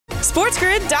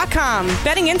SportsGrid.com.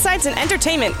 Betting insights and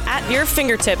entertainment at your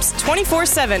fingertips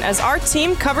 24/7 as our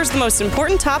team covers the most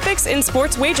important topics in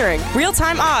sports wagering.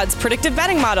 Real-time odds, predictive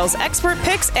betting models, expert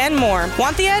picks, and more.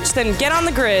 Want the edge? Then get on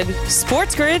the grid.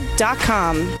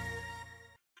 SportsGrid.com.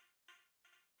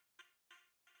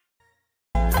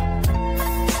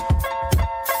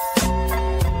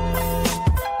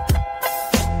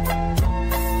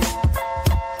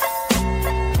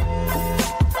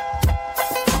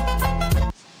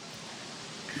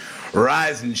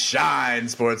 Rise and shine,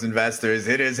 sports investors.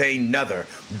 It is another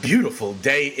beautiful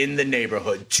day in the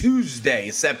neighborhood.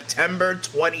 Tuesday, September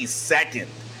 22nd.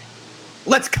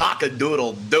 Let's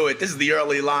cock-a-doodle do it. This is the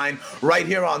early line right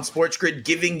here on Sports Grid,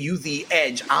 giving you the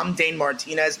edge. I'm Dane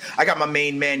Martinez. I got my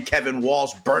main man, Kevin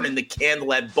Walsh, burning the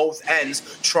candle at both ends,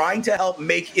 trying to help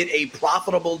make it a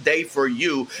profitable day for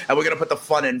you. And we're going to put the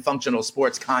fun and functional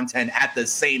sports content at the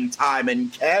same time.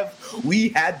 And Kev, we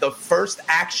had the first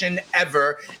action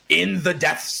ever in the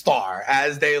Death Star,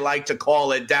 as they like to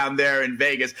call it down there in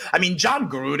Vegas. I mean, John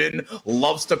Gruden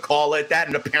loves to call it that,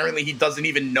 and apparently he doesn't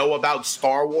even know about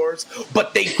Star Wars.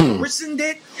 But they christened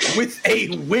it with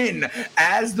a win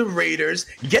as the Raiders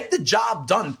get the job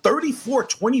done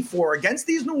 34-24 against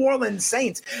these New Orleans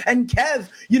Saints. And Kev,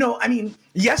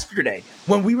 yesterday,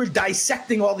 when we were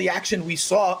dissecting all the action we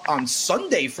saw on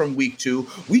Sunday from week 2,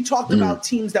 we talked about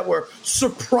teams that were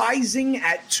surprising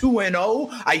at 2-0.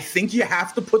 I think you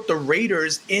have to put the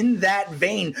Raiders in that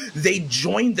vein. They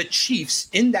joined the Chiefs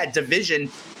in that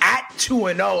division at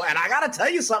 2-0. And I got to tell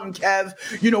you something, Kev.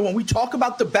 When we talk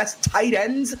about the best tight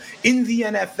ends in the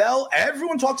NFL,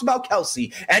 everyone talks about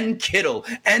Kelsey and Kittle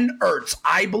and Ertz.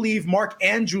 I believe Mark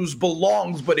Andrews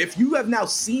belongs. But if you have now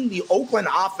seen the Oakland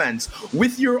offense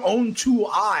with your own 2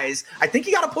 eyes, I think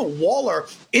you got to put Waller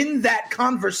in that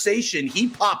conversation. He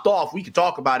popped off. We could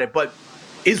talk about it. But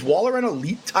is Waller an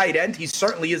elite tight end? He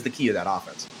certainly is the key of that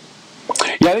offense.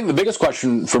 Yeah, I think the biggest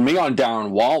question for me on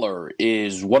Darren Waller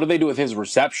is what do they do with his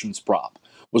receptions prop?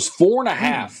 Was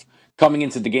 4.5 coming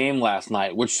into the game last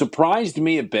night, which surprised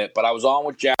me a bit, but I was on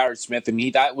with Jared Smith,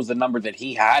 and that was the number that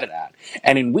he had it at.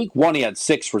 And in week 1, he had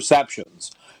 6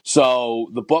 receptions. So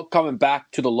the book coming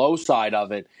back to the low side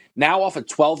of it, now off a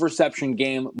 12-reception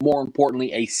game, more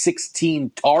importantly, a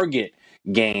 16-target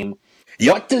game.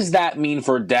 Yep. What does that mean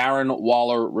for Darren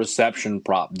Waller reception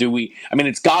prop?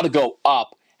 It's got to go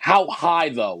up. How high,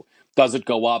 though, does it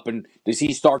go up? And does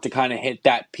he start to kind of hit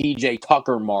that P.J.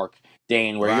 Tucker mark,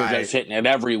 Dane, where you're just hitting it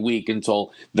every week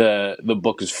until the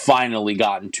book has finally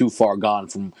gotten too far gone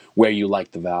from where you like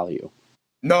the value?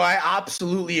 No, I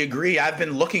absolutely agree. I've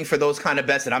been looking for those kind of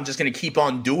bets that I'm just going to keep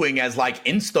on doing as like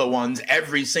Insta ones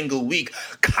every single week.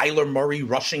 Kyler Murray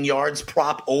rushing yards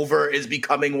prop over is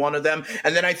becoming one of them.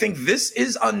 And then I think this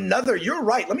is another. You're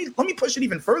right. Let me push it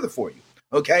even further for you.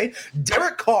 Okay.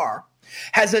 Derek Carr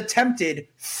has attempted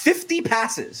 50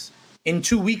 passes in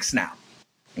 2 weeks now.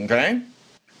 Okay.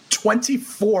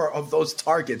 24 of those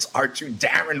targets are to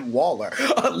Darren Waller.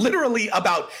 Literally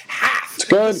about half.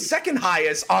 The second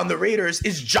highest on the Raiders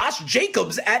is Josh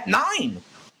Jacobs at 9.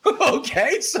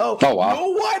 Okay, so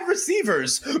no wide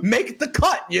receivers make the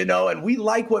cut, and we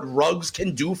like what Ruggs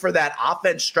can do for that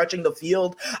offense, stretching the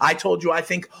field. I told you I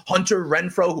think Hunter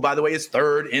Renfrow, who by the way is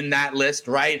 3rd in that list,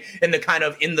 right, in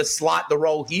the slot, the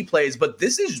role he plays. But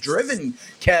this is driven,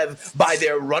 Kev, by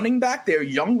their running back, their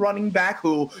young running back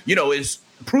who, is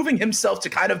proving himself to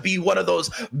kind of be one of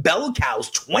those bell cows.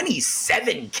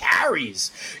 27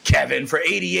 carries, Kevin, for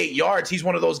 88 yards. He's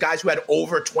one of those guys who had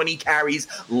over 20 carries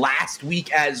last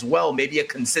week as well. Maybe a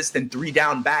consistent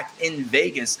 3-down back in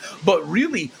Vegas. But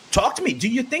really, talk to me. Do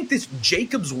you think this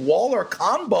Jacobs-Waller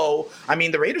combo,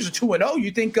 the Raiders are 2-0. You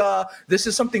think this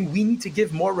is something we need to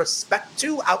give more respect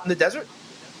to out in the desert?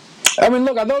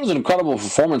 Look, I thought it was an incredible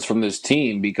performance from this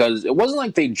team because it wasn't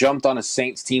like they jumped on a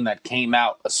Saints team that came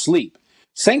out asleep.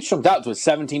 Saints jumped out to a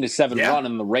 17-7 run,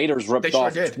 and the Raiders ripped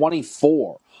off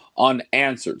 24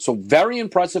 unanswered. So very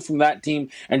impressive from that team.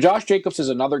 And Josh Jacobs is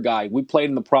another guy. We played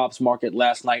in the props market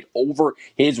last night over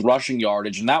his rushing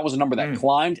yardage, and that was a number that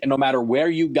climbed, and no matter where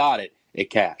you got it, it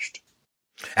cashed.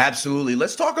 Absolutely.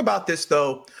 Let's talk about this,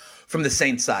 though, from the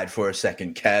Saints side for a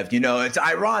second, Kev. It's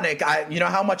ironic.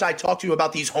 How much I talk to you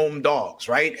about these home dogs,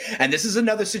 right? And this is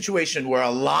another situation where a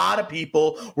lot of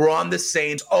people were on the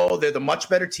Saints. Oh, they're the much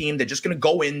better team. They're just going to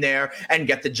go in there and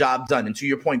get the job done. And to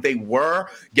your point, they were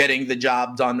getting the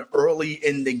job done early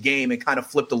in the game. It kind of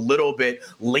flipped a little bit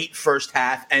late first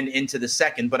half and into the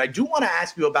second. But I do want to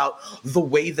ask you about the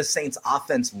way the Saints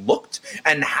offense looked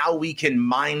and how we can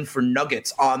mine for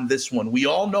nuggets on this one. We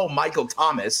all know Michael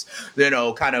Thomas,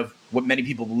 kind of what many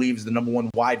people believe is the number one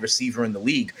wide receiver in the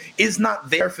league, is not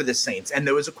there for the Saints. And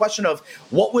there was a question of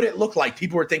what would it look like?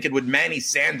 People were thinking, would Manny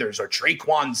Sanders or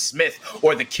Traquan Smith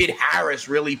or the kid Harris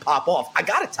really pop off? I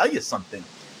got to tell you something.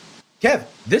 Kev,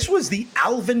 this was the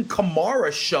Alvin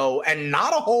Kamara show and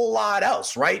not a whole lot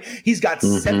else, right? He's got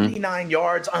 79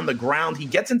 yards on the ground. He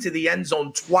gets into the end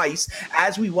zone twice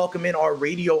as we welcome in our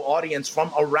radio audience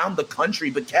from around the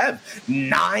country. But Kev,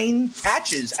 9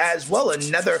 catches as well,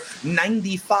 another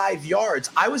 95 yards.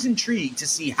 I was intrigued to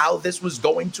see how this was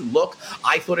going to look.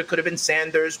 I thought it could have been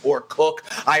Sanders or Cook.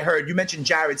 I heard you mentioned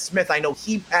Jared Smith. I know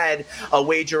he had a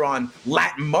wager on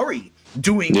Lat Murray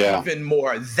doing even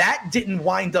more. That didn't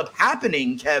wind up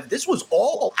happening, Kev. This was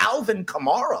all Alvin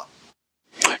Kamara.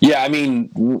 Yeah, I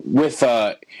mean,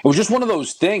 it was just one of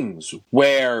those things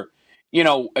where,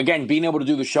 again, being able to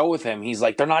do the show with him, he's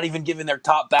like, they're not even giving their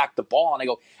top back the ball. And I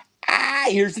go,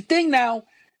 here's the thing now.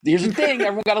 Here's the thing.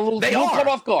 Everyone got a little cut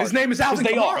off guard. His name is Alvin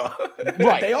Kamara.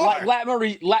 Right. They are. Lat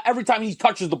Murray, every time he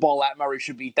touches the ball, Lat Murray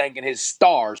should be thanking his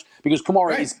stars because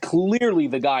Kamara is clearly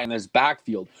the guy in this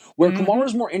backfield. Where Kamara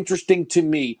is more interesting to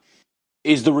me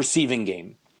is the receiving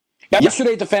game.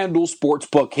 Yesterday at the FanDuel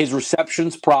Sportsbook, his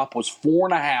receptions prop was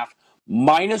 4.5,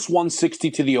 minus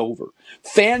 160 to the over.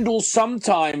 FanDuel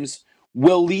sometimes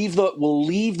will leave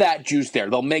that juice there.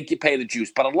 They'll make you pay the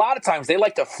juice. But a lot of times they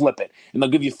like to flip it, and they'll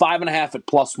give you 5.5 at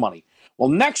plus money. Well,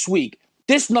 next week,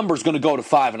 this number is going to go to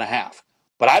 5.5.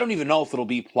 But I don't even know if it'll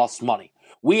be plus money.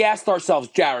 We asked ourselves,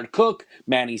 Jared Cook,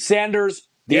 Manny Sanders.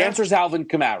 The answer is Alvin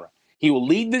Kamara. He will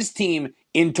lead this team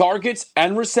in targets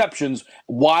and receptions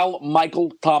while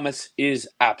Michael Thomas is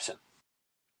absent.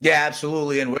 Yeah,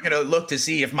 absolutely. And we're going to look to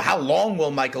see how long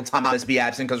will Michael Thomas be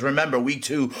absent? Because remember, week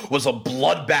 2 was a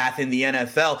bloodbath in the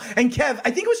NFL. And Kev, I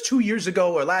think it was 2 years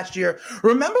ago or last year.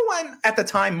 Remember when at the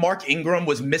time Mark Ingram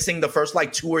was missing the first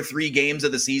 2 or 3 games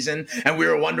of the season and we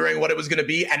were wondering what it was going to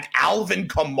be? And Alvin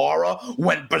Kamara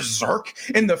went berserk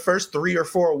in the first 3 or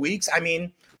 4 weeks. I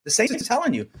mean, the Saints are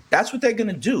telling you that's what they're going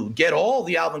to do. Get all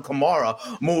the Alvin Kamara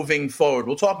moving forward.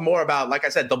 We'll talk more about, like I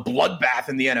said, the bloodbath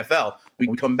in the NFL. We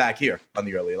can come back here on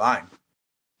the early line.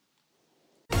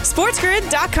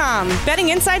 SportsGrid.com. Betting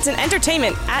insights and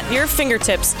entertainment at your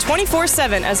fingertips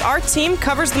 24/7 as our team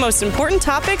covers the most important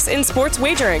topics in sports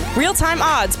wagering. Real-time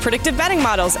odds, predictive betting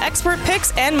models, expert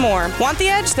picks, and more. Want the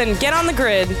edge? Then get on the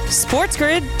grid.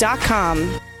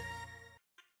 SportsGrid.com.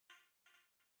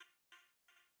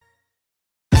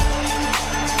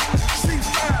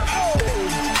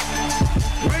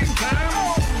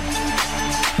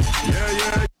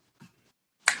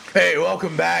 Hey,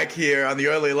 welcome back here on the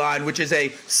early line, which is a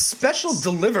special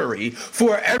delivery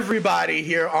for everybody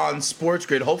here on Sports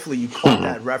Grid. Hopefully you caught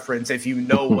that reference if you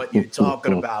know what you're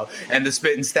talking about. And the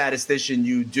spitting statistician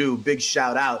you do. Big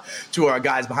shout out to our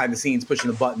guys behind the scenes pushing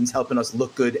the buttons, helping us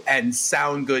look good and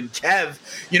sound good. Kev,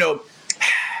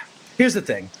 here's the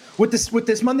thing. With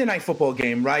this Monday Night Football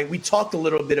game, right, we talked a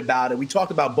little bit about it. We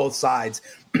talked about both sides.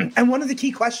 And one of the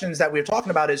key questions that we're talking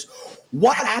about is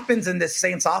what happens in this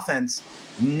Saints offense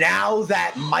now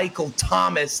that Michael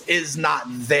Thomas is not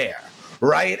there,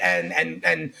 right?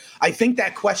 And I think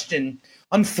that question,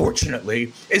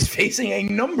 unfortunately, is facing a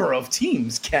number of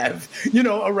teams, Kev,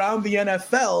 around the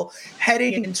NFL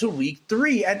heading into week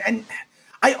 3. And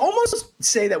I almost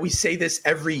say that we say this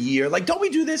every year. Don't we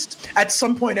do this at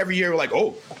some point every year? We're like,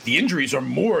 the injuries are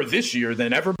more this year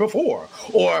than ever before.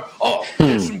 Or,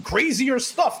 there's some crazier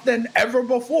stuff than ever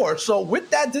before. So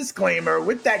with that disclaimer,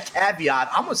 with that caveat,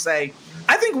 I'm going to say,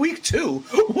 I think week 2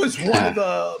 was one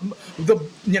of the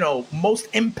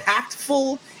most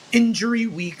impactful injury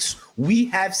weeks we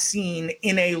have seen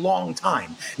in a long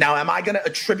time. Now, am I going to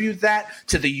attribute that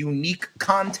to the unique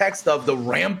context of the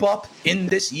ramp up in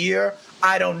this year?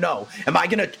 I don't know. Am I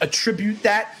going to attribute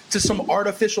that to some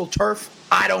artificial turf?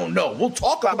 I don't know. We'll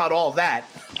talk about all that,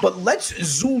 but let's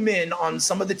zoom in on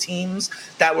some of the teams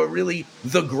that were really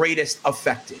the greatest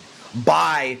affected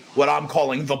by what I'm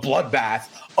calling the bloodbath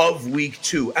of week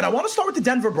 2. And I want to start with the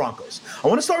Denver Broncos.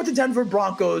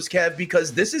 Kev,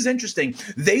 because this is interesting.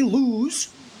 They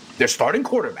lose their starting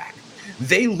quarterback.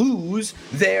 They lose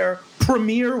their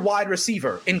premier wide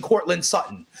receiver in Cortland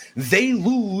Sutton. They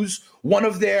lose one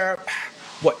of their,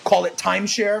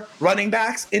 timeshare running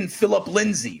backs in Phillip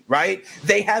Lindsay, right?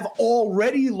 They have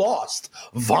already lost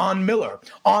Von Miller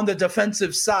on the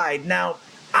defensive side. Now,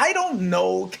 I don't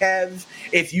know, Kev,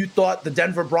 if you thought the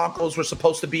Denver Broncos were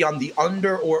supposed to be on the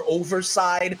under or over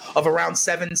side of around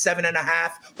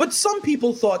 7.5, but some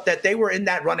people thought that they were in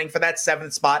that running for that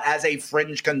 7th spot as a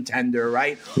fringe contender,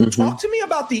 right? Talk to me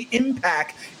about the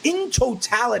impact in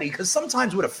totality, because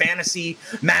sometimes with a fantasy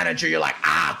manager, you're like,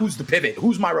 who's the pivot?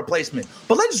 Who's my replacement?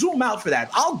 But let's zoom out for that.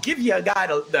 I'll give you a guy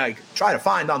to try to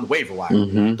find on the waiver wire.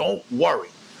 Don't worry.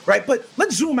 Right, but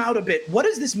let's zoom out a bit. What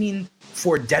does this mean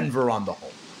for Denver on the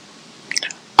whole?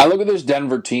 I look at this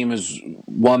Denver team as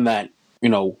one that,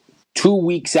 2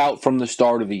 weeks out from the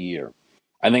start of the year,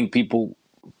 I think people,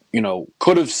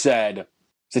 could have said,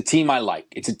 it's a team I like.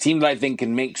 It's a team that I think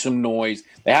can make some noise.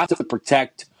 They have to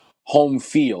protect home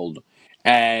field.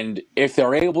 And if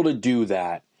they're able to do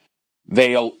that,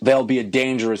 they'll be a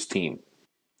dangerous team.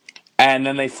 And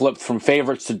then they flipped from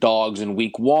favorites to dogs in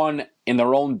week 1 in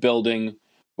their own building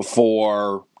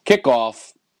before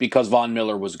kickoff because Von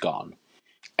Miller was gone.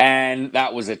 And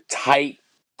that was a tight,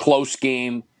 close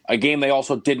game, a game they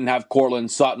also didn't have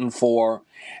Courtland Sutton for.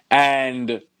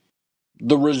 And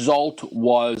the result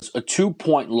was a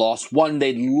 2-point loss, one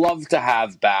they'd love to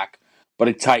have back, but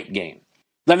a tight game.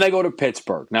 Then they go to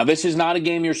Pittsburgh. Now, this is not a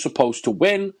game you're supposed to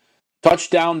win.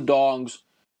 Touchdown dogs.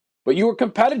 But you were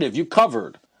competitive. You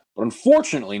covered. But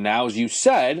unfortunately now, as you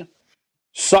said,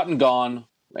 Sutton gone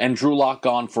and Drew Lock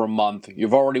gone for a month.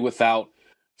 You've already without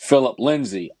Phillip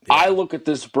Lindsay. Yeah. I look at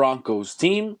this Broncos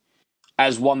team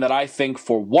as one that I think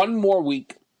for one more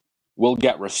week will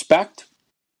get respect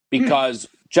because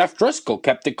Jeff Driscoll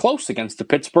kept it close against the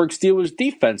Pittsburgh Steelers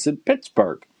defense in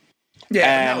Pittsburgh.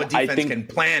 Yeah, now a defense can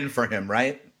plan for him,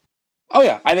 right? Oh,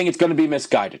 yeah. I think it's going to be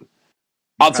misguided.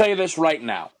 I'll tell you this right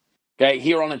now. Okay,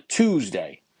 here on a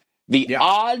Tuesday, the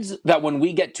odds that when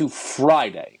we get to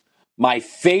Friday, my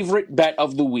favorite bet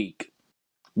of the week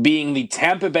being the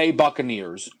Tampa Bay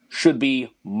Buccaneers should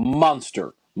be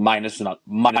monster minus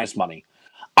money.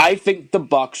 I think the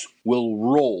Bucs will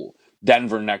roll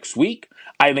Denver next week.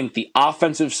 I think the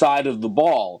offensive side of the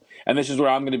ball, and this is where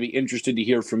I'm going to be interested to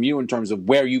hear from you in terms of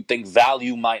where you think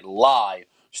value might lie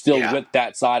still with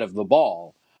that side of the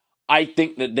ball. I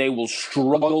think that they will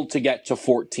struggle to get to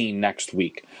 14 next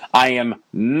week. I am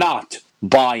not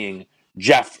buying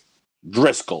Jeff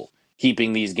Driscoll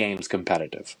keeping these games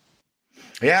competitive.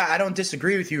 Yeah, I don't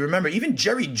disagree with you. Remember, even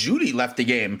Jerry Jeudy left the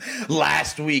game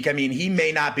last week. I mean, he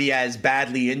may not be as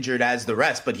badly injured as the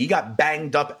rest, but he got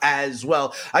banged up as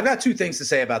well. I've got 2 things to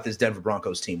say about this Denver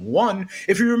Broncos team. One,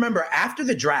 if you remember, after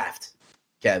the draft,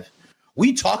 Kev,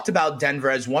 we talked about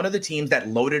Denver as one of the teams that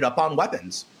loaded up on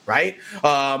weapons, right?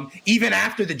 Even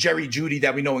after the Jerry Jeudy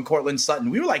that we know in Courtland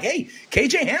Sutton, we were like, hey,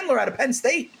 KJ Hamler out of Penn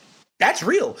State. That's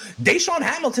real. Deshaun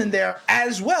Hamilton there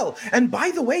as well. And by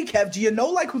the way, Kev, do you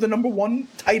know who the number 1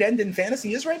 tight end in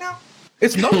fantasy is right now?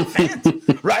 It's Noah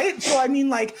Fant, right? So, I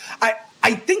mean,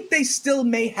 I think they still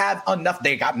may have enough.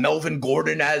 They got Melvin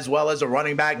Gordon as well as a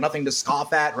running back, nothing to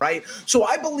scoff at, right? So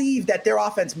I believe that their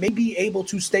offense may be able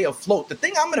to stay afloat. The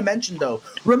thing I'm going to mention, though,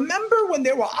 remember when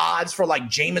there were odds for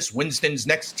Jameis Winston's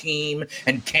next team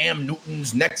and Cam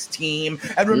Newton's next team?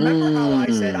 And remember how I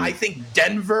said I think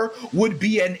Denver would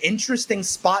be an interesting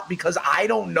spot because I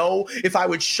don't know if I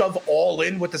would shove all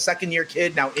in with the second-year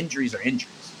kid. Now, injuries are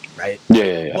injuries. Right?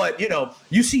 Yeah. But,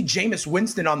 you see Jameis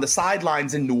Winston on the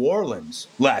sidelines in New Orleans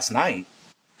last night.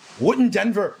 Wouldn't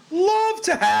Denver love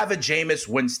to have a Jameis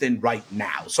Winston right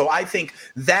now? So I think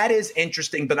that is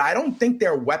interesting, but I don't think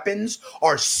their weapons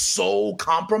are so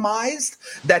compromised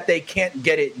that they can't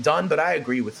get it done. But I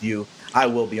agree with you. I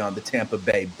will be on the Tampa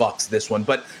Bay Bucs this one.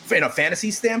 But in a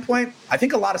fantasy standpoint, I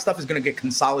think a lot of stuff is going to get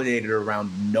consolidated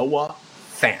around Noah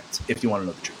Fant, if you want to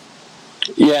know the truth.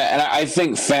 Yeah, and I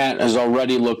think Fant has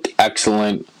already looked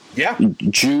excellent. Yeah.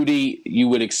 Jeudy, you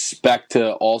would expect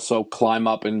to also climb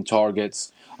up in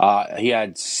targets. He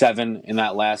had 7 in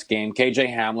that last game.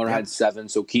 KJ Hamler had 7,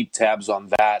 so keep tabs on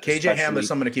that. KJ Hamler's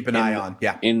someone to keep an eye on.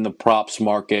 Yeah. In the props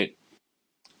market.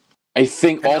 I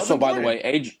think and also, by the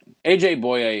way, AJ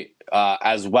Boye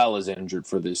as well is injured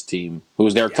for this team, who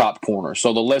is their top corner.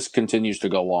 So the list continues to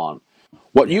go on.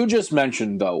 What you just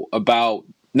mentioned, though, about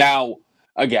now,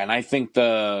 again, I think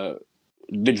the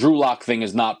Drew Lock thing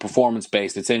is not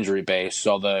performance-based, it's injury-based,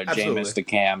 so the Jameis, the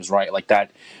Cams, right, like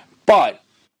that. But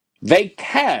they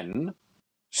can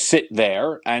sit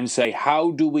there and say,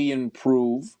 how do we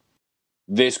improve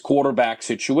this quarterback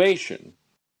situation?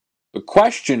 The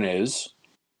question is,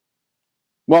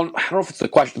 well, I don't know if it's the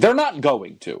question. They're not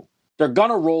going to. They're going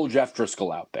to roll Jeff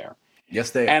Driscoll out there.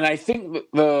 Yes, they are. And I think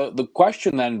the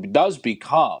question then does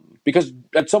become, because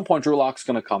at some point Drew Lock's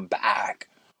going to come back,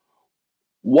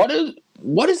 what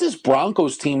is this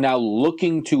Broncos team now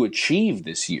looking to achieve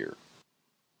this year?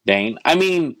 Dane. I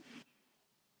mean,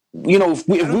 if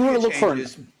we were to look for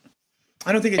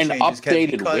I don't think it an changes,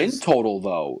 updated win total,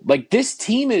 though, like this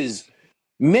team is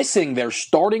missing their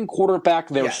starting quarterback,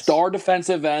 their star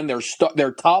defensive end,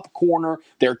 their top corner,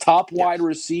 their top wide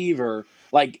receiver,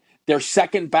 like their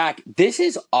second back. This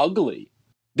is ugly.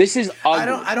 This is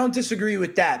ugly. I don't disagree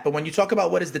with that, but when you talk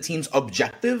about what is the team's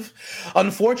objective,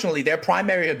 unfortunately, their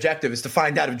primary objective is to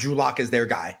find out if Drew Lock is their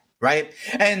guy, right?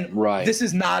 And this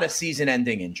is not a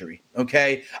season-ending injury,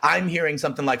 okay? I'm hearing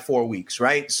something like 4 weeks,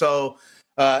 right? So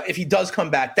if he does come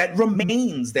back, that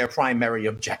remains their primary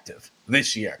objective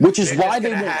this year. Which is why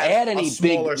they won't add any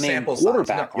big name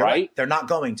quarterback, right? They're not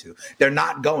going to. They're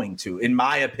not going to, in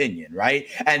my opinion, right?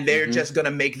 And they're just going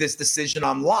to make this decision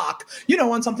on Lock,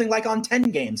 on something like on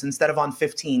 10 games instead of on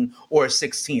 15 or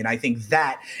 16. I think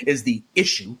that is the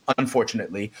issue,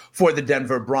 unfortunately, for the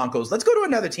Denver Broncos. Let's go to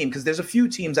another team because there's a few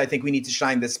teams I think we need to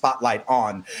shine this spotlight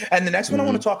on. And the next one I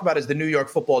want to talk about is the New York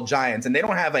Football Giants. And they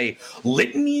don't have a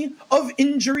litany of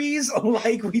injuries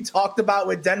like we talked about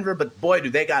with Denver, but boy, do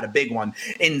they got a big one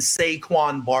in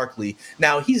Saquon Barkley.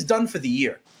 Now, he's done for the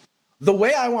year. The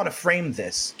way I want to frame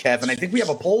this, Kev, and I think we have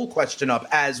a poll question up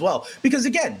as well, because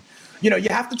again, you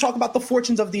have to talk about the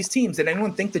fortunes of these teams. Did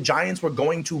anyone think the Giants were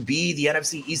going to be the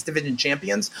NFC East Division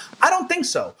champions? I don't think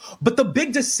so. But the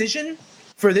big decision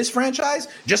for this franchise,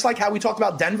 just like how we talked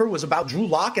about Denver was about Drew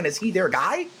Lock and is he their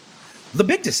guy? The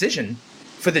big decision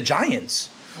for the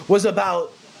Giants was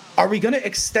about, are we going to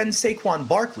extend Saquon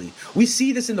Barkley? We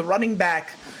see this in the running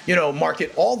back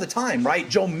market all the time, right?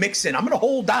 Joe Mixon, I'm going to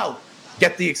hold out,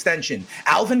 get the extension.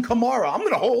 Alvin Kamara, I'm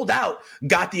going to hold out,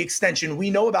 got the extension. We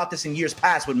know about this in years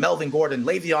past with Melvin Gordon,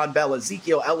 Le'Veon Bell,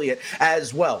 Ezekiel Elliott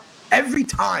as well. Every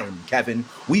time, Kevin,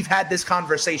 we've had this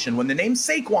conversation. When the name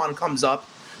Saquon comes up,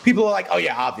 people are like, oh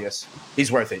yeah, obvious.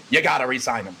 He's worth it. You got to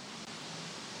re-sign him.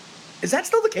 Is that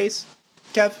still the case,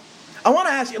 Kev? I want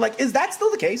to ask you, is that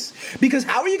still the case? Because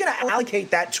how are you going to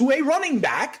allocate that to a running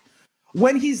back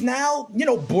when he's now,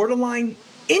 borderline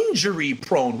injury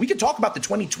prone? We could talk about the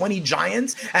 2020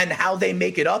 Giants and how they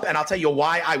make it up, and I'll tell you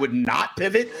why I would not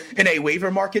pivot in a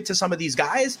waiver market to some of these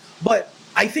guys. But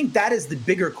I think that is the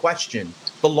bigger question,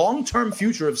 the long-term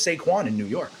future of Saquon in New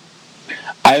York.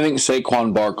 I think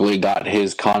Saquon Barkley got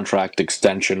his contract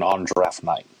extension on draft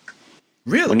night.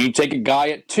 Really? When you take a guy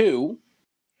at 2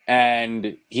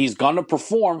 and he's going to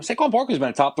perform, Saquon Barkley's been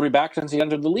a top 3 back since he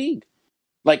entered the league.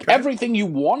 Everything you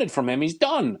wanted from him, he's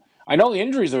done. I know the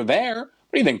injuries are there. What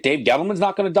do you think? Dave Gettleman's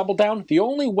not going to double down? The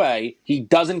only way he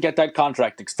doesn't get that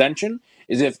contract extension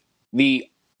is if the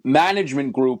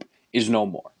management group is no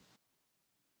more.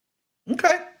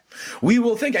 Okay. We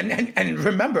will think, and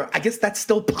remember, I guess that's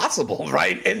still possible,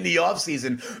 right, in the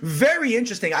offseason. Very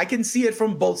interesting. I can see it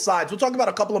from both sides. We'll talk about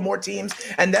a couple of more teams,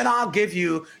 and then I'll give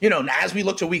you, as we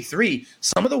look to week 3,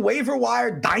 some of the waiver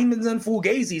wire diamonds and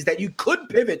fugazis that you could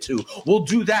pivot to. We'll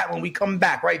do that when we come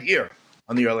back right here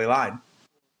on the early line.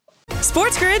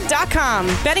 SportsGrid.com.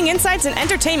 Betting insights and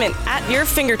entertainment at your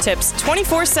fingertips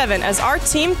 24/7 as our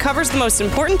team covers the most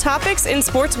important topics in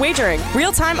sports wagering.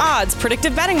 Real-time odds,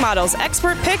 predictive betting models,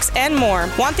 expert picks, and more.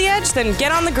 Want the edge? Then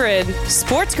get on the grid.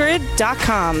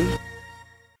 SportsGrid.com.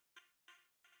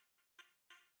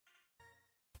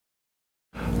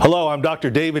 Hello, I'm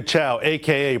Dr. David Chow,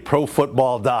 a.k.a. Pro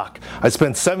Football Doc. I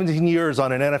spent 17 years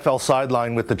on an NFL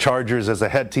sideline with the Chargers as a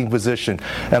head team physician,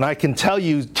 and I can tell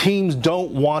you teams don't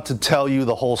want to tell you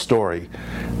the whole story.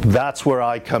 That's where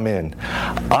I come in.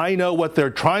 I know what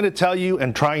they're trying to tell you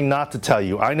and trying not to tell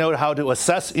you. I know how to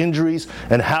assess injuries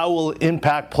and how it will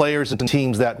impact players and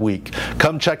teams that week.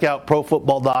 Come check out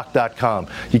ProFootballDoc.com.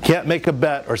 You can't make a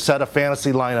bet or set a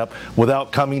fantasy lineup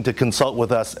without coming to consult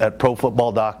with us at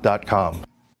ProFootballDoc.com.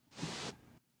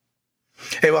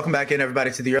 Hey, welcome back in,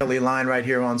 everybody, to the early line right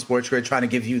here on Sports Grid, trying to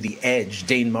give you the edge.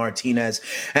 Dane Martinez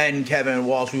and Kevin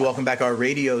Walsh. We welcome back our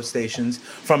radio stations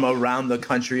from around the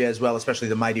country as well, especially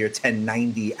the mightier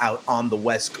 1090 out on the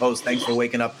West Coast. Thanks for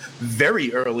waking up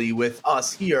very early with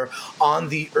us here on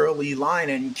the early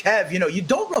line. And Kev, you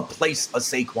don't replace a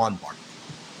Saquon Barkley,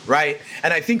 right?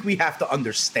 And I think we have to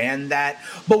understand that.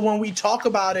 But when we talk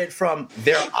about it from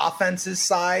their offense's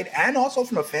side and also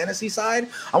from a fantasy side,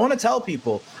 I want to tell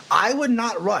people I would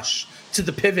not rush to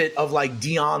the pivot of like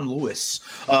Dion Lewis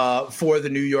for the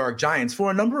New York Giants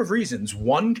for a number of reasons.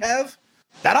 One, Kev,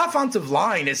 that offensive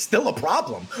line is still a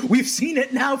problem. We've seen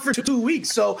it now for 2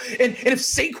 weeks. So, and if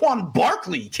Saquon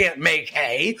Barkley can't make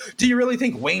hay, do you really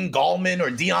think Wayne Gallman or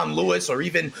Dion Lewis or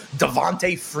even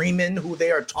Devontae Freeman, who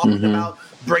they are talking about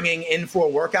bringing in for a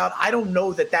workout, I don't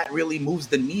know that really moves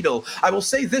the needle. I will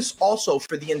say this also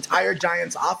for the entire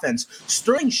Giants offense.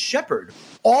 Sterling Shepard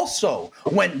also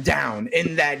went down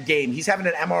in that game. He's having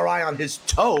an MRI on his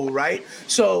toe, right?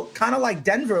 So kind of like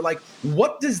Denver, like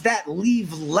what does that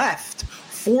leave left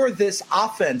for this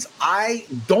offense? I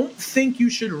don't think you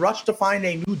should rush to find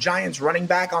a new Giants running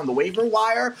back on the waiver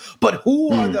wire, but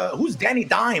who's Danny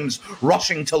Dimes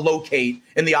rushing to locate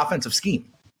in the offensive scheme?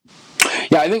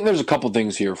 Yeah, I think there's a couple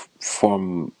things here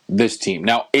from this team.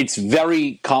 Now, it's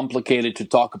very complicated to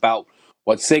talk about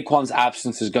what Saquon's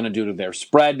absence is going to do to their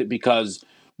spread, because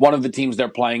one of the teams they're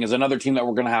playing is another team that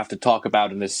we're going to have to talk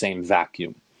about in this same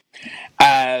vacuum.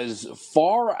 As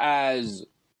far as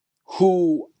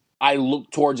who I look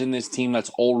towards in this team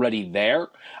that's already there,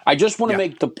 I just want to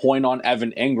make the point on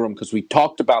Evan Ingram, because we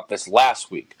talked about this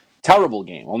last week. Terrible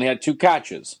game. Only had 2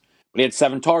 catches, but he had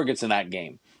 7 targets in that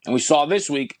game. And we saw this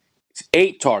week, it's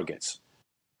 8 targets.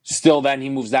 Still then, he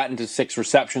moves that into 6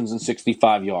 receptions and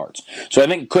 65 yards. So I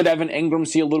think, could Evan Ingram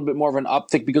see a little bit more of an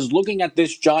uptick? Because looking at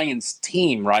this Giants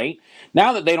team, right,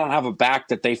 now that they don't have a back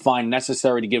that they find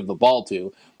necessary to give the ball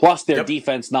to, plus their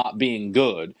defense not being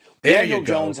good, Daniel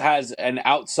Jones has an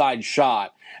outside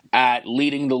shot at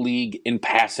leading the league in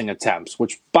passing attempts,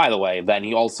 which, by the way, then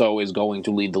he also is going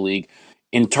to lead the league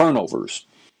in turnovers.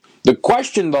 The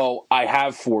question, though, I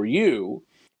have for you,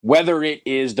 whether it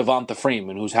is Devonta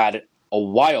Freeman, who's had a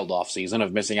wild offseason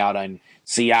of missing out on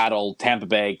Seattle, Tampa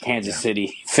Bay, Kansas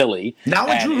City, Philly. Not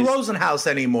with Drew Rosenhaus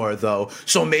anymore, though.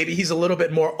 So maybe he's a little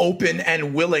bit more open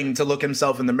and willing to look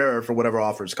himself in the mirror for whatever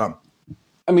offers come.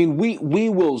 I mean, we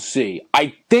will see.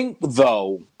 I think,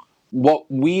 though, what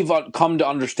we've come to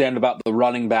understand about the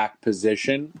running back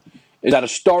position is that a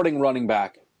starting running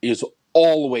back is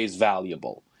always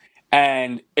valuable.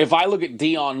 And if I look at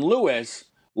Dion Lewis,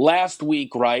 last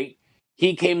week, right,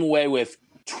 he came away with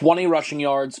 20 rushing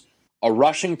yards, a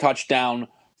rushing touchdown,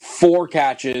 4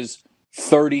 catches,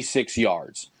 36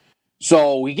 yards.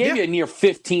 So he gave you a near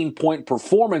 15-point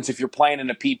performance if you're playing in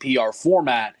a PPR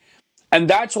format. And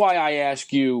that's why I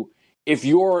ask you, if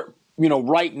you're,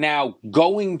 right now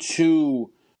going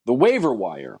to the waiver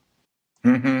wire,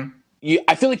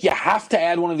 I feel like you have to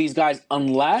add one of these guys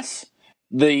unless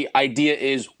the idea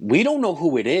is we don't know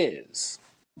who it is.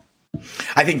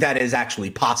 I think that is actually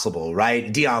possible,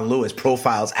 right? Dion Lewis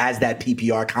profiles as that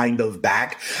PPR kind of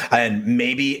back. And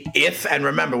maybe and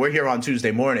remember, we're here on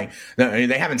Tuesday morning.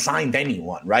 They haven't signed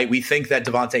anyone, right? We think that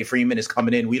Devonta Freeman is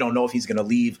coming in. We don't know if he's going to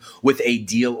leave with a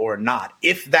deal or not.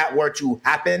 If that were to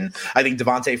happen, I think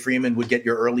Devonta Freeman would get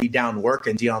your early down work,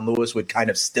 and Dion Lewis would kind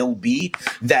of still be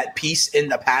that piece in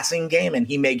the passing game, and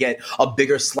he may get a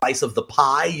bigger slice of the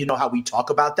pie. You know how we talk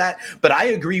about that. But I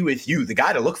agree with you. The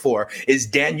guy to look for is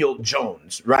Daniel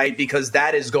Jones, right? Because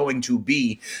that is going to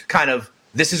be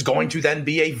this is going to then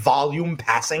be a volume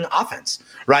passing offense,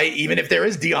 right? Even if there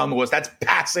is Dion Lewis, that's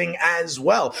passing as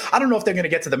well. I don't know if they're going to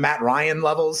get to the Matt Ryan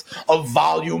levels of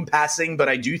volume passing, but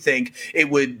I do think it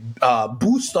would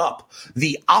boost up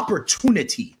the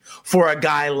opportunity for a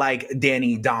guy like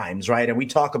Danny Dimes, right? And we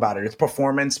talk about it. It's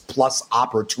performance plus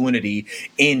opportunity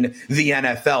in the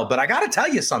NFL. But I got to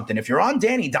tell you something. If you're on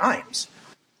Danny Dimes,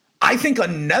 I think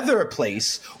another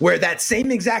place where that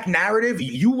same exact narrative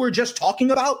you were just talking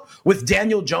about with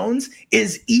Daniel Jones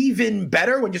is even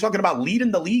better when you're talking about leading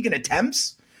the league in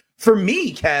attempts. For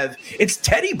me, Kev, it's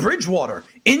Teddy Bridgewater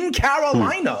in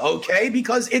Carolina, okay?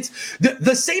 Because it's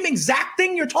the same exact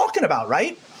thing you're talking about,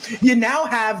 right? You now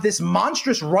have this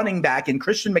monstrous running back in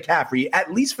Christian McCaffrey,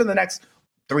 at least for the next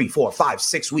 3, 4, 5,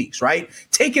 6 weeks, right?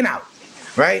 Taken out,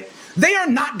 right? They are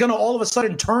not going to all of a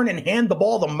sudden turn and hand the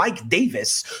ball to Mike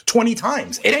Davis 20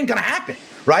 times. It ain't going to happen,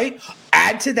 right?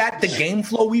 Add to that the game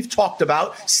flow we've talked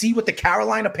about. See what the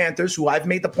Carolina Panthers, who I've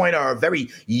made the point are a very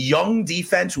young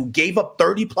defense, who gave up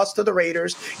 30 plus to the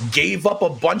Raiders, gave up a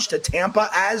bunch to Tampa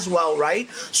as well, right?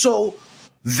 So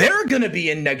they're going to be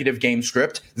in negative game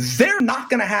script. They're not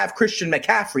going to have Christian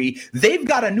McCaffrey. They've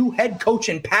got a new head coach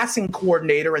and passing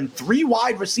coordinator and 3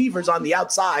 wide receivers on the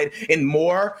outside in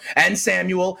Moore and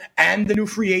Samuel and the new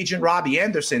free agent Robbie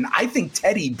Anderson. I think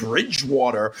Teddy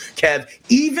Bridgewater, Kev,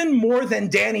 even more than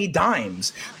Danny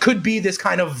Dimes, could be this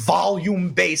kind of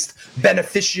volume-based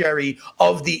beneficiary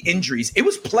of the injuries. It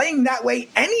was playing that way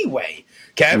anyway.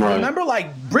 Kev, right. Remember,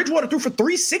 Bridgewater threw for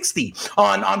 360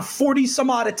 on 40 some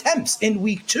odd attempts in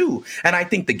week 2. And I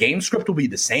think the game script will be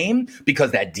the same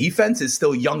because that defense is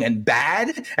still young and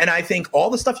bad. And I think all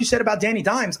the stuff you said about Danny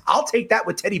Dimes, I'll take that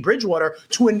with Teddy Bridgewater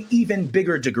to an even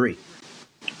bigger degree.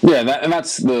 Yeah, and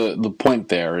that's the point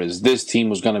there is this team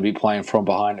was going to be playing from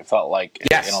behind, it felt like,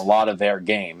 in a lot of their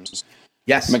games.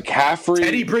 Yes. McCaffrey.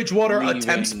 Teddy Bridgewater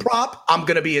attempts prop, I'm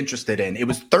going to be interested in. It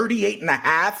was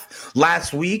 38.5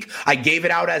 last week. I gave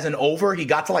it out as an over. He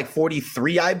got to like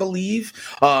 43, I believe,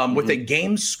 with a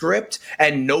game script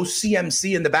and no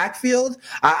CMC in the backfield.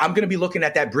 I'm going to be looking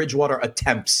at that Bridgewater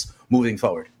attempts moving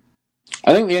forward.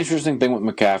 I think the interesting thing with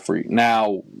McCaffrey,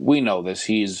 now we know this,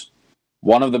 he's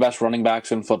one of the best running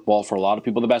backs in football. For a lot of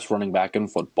people, the best running back in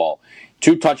football.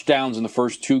 2 touchdowns in the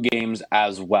first 2 games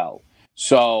as well.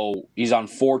 So he's on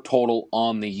 4 total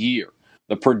on the year.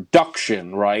 The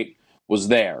production, right, was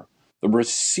there. The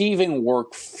receiving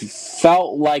work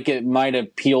felt like it might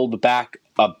have peeled back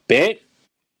a bit.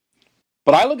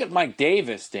 But I look at Mike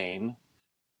Davis, Dane.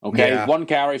 Okay, Yeah. 1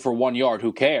 carry for 1 yard.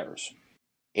 Who cares?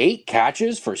 8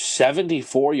 catches for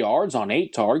 74 yards on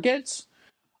 8 targets?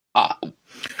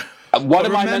 What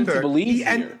am I meant to believe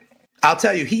here? I'll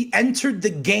tell you, he entered the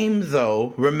game,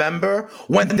 though, remember,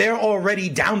 when they're already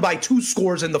down by 2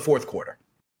 scores in the fourth quarter.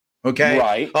 Okay?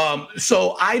 Right.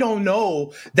 So I don't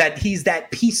know that he's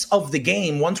that piece of the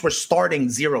game once we're starting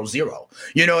 0-0.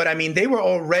 You know what I mean? They were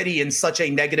already in such a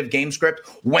negative game script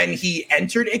when he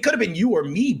entered. It could have been you or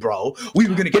me, bro. We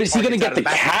were going to get. But is he going to get the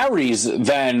carries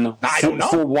then? I don't know.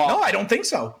 For what? No, I don't think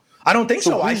so. I don't think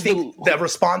so. I think the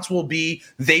response will be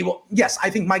they will. Yes,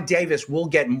 I think Mike Davis will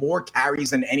get more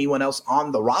carries than anyone else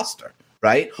on the roster.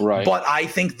 Right. But I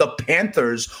think the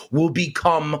Panthers will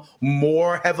become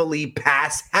more heavily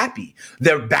pass happy.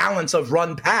 Their balance of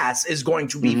run pass is going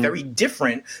to be very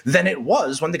different than it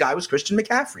was when the guy was Christian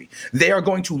McCaffrey. They are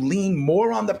going to lean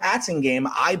more on the passing game,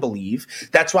 I believe.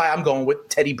 That's why I'm going with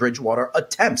Teddy Bridgewater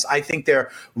attempts. I think their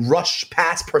rush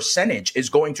pass percentage is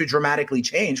going to dramatically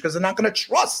change because they're not going to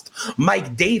trust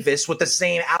Mike Davis with the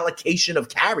same allocation of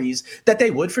carries that they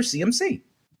would for CMC.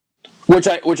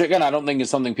 Which again, I don't think is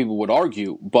something people would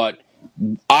argue, but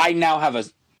I now have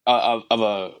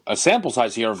a sample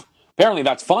size here of apparently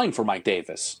that's fine for Mike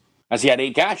Davis, as he had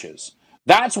 8 catches.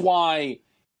 That's why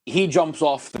he jumps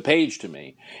off the page to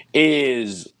me,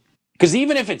 is because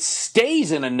even if it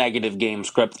stays in a negative game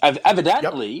script,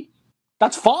 evidently,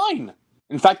 that's fine.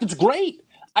 In fact, it's great.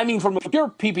 I mean, from a pure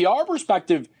PPR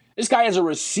perspective, this guy as a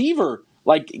receiver,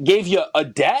 like, gave you a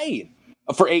day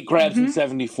for 8 grabs and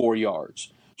 74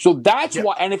 yards. So that's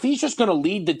why, and if he's just going to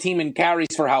lead the team in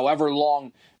carries for however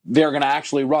long they're going to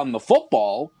actually run the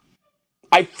football,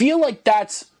 I feel like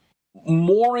that's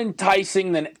more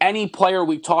enticing than any player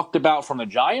we talked about from the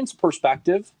Giants'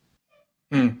 perspective.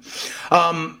 That's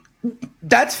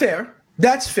fair.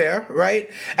 That's fair, right?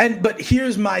 But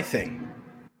here's my thing.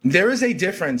 There is a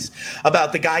difference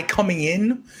about the guy coming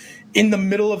in the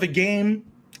middle of a game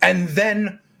and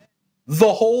then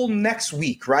the whole next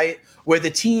week, right?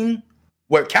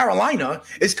 Where Carolina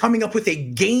is coming up with a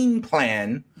game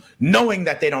plan knowing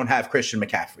that they don't have Christian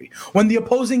McCaffrey. When the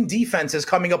opposing defense is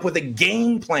coming up with a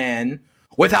game plan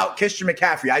without Christian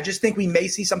McCaffrey, I just think we may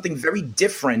see something very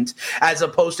different as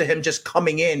opposed to him just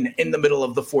coming in the middle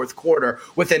of the fourth quarter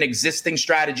with an existing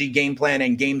strategy, game plan,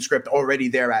 and game script already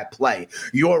there at play.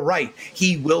 You're right.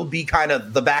 He will be kind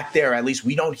of the back there. At least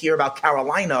we don't hear about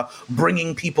Carolina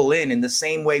bringing people in the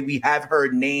same way we have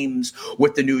heard names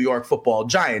with the New York Football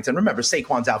Giants. And remember,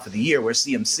 Saquon's out for the year, where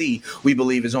CMC, we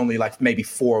believe, is only like maybe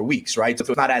 4 weeks, right? So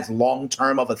it's not as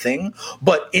long-term of a thing.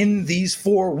 But in these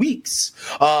 4 weeks,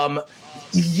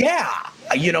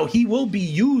 he will be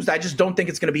used. I just don't think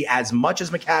it's going to be as much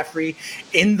as McCaffrey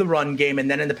in the run game.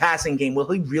 And then in the passing game, will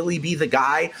he really be the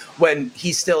guy when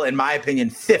he's still, in my opinion,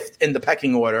 5th in the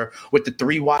pecking order with the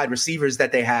 3 wide receivers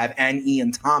that they have and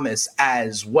Ian Thomas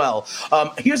as well?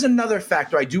 Here's another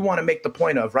factor I do want to make the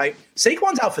point of, right?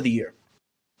 Saquon's out for the year.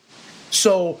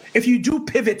 So if you do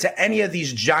pivot to any of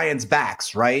these Giants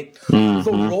backs, right,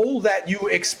 the role that you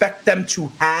expect them to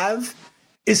have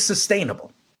is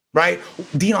sustainable. Right?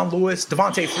 Deion Lewis,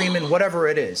 Devontae Freeman, whatever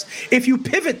it is. If you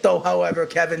pivot, though, however,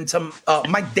 Kevin, to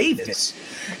Mike Davis,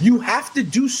 you have to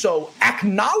do so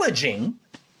acknowledging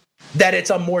that it's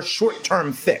a more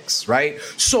short-term fix, right?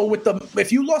 So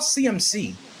if you lost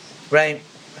CMC, right?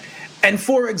 And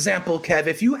for example, Kev,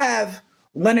 if you have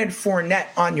Leonard Fournette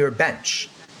on your bench,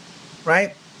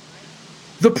 right?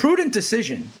 The prudent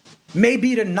decision may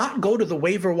be to not go to the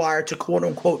waiver wire to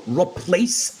quote-unquote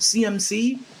replace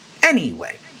CMC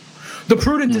anyway. The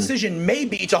prudent decision may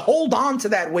be to hold on to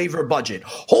that waiver budget,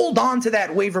 hold on to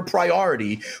that waiver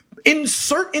priority,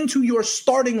 insert into your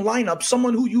starting lineup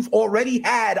someone who you've already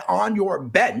had on your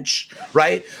bench,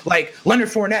 right? Like Leonard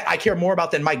Fournette, I care more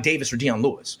about than Mike Davis or Deion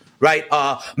Lewis, right?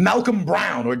 Malcolm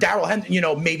Brown or Darrell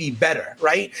Henderson, maybe better,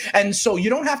 right? And so you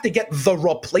don't have to get the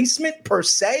replacement per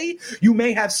se. You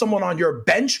may have someone on your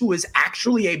bench who is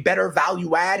actually a better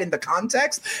value add in the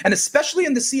context. And especially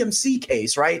in the CMC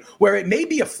case, right, where it may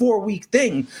be a 4-week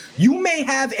thing, you may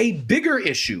have a bigger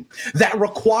issue that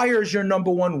requires your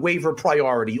number one waiver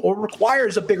priority or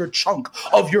requires a bigger chunk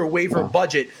of your waiver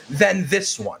budget than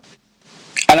this one.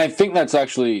 And I think that's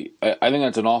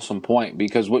an awesome point,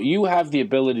 because what you have the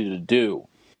ability to do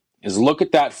is look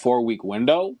at that 4-week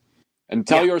window and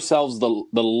tell yourselves the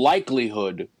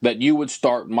likelihood that you would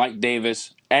start Mike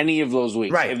Davis any of those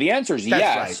weeks. Right. If the answer is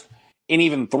yes, in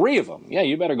even 3 of them,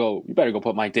 you better go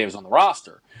put Mike Davis on the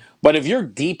roster. But if you're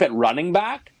deep at running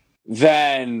back,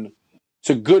 then it's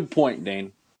a good point,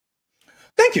 Dane.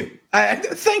 Thank you.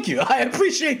 Thank you. I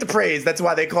appreciate the praise. That's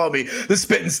why they call me the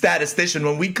spitting statistician.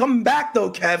 When we come back,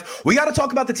 though, Kev, we got to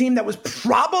talk about the team that was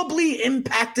probably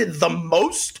impacted the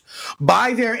most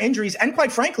by their injuries. And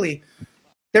quite frankly,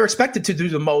 they're expected to do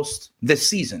the most this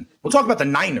season. We'll talk about the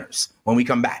Niners when we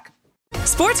come back.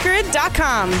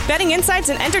 SportsGrid.com. Betting insights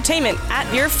and entertainment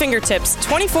at your fingertips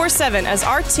 24/7 as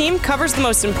our team covers the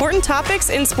most important topics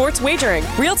in sports wagering.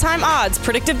 Real-time odds,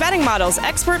 predictive betting models,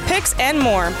 expert picks, and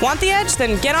more. Want the edge?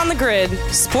 Then get on the grid.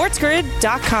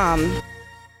 SportsGrid.com.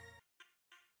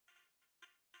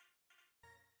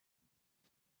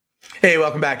 Hey,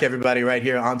 welcome back, everybody, right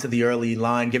here onto the early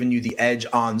line, giving you the edge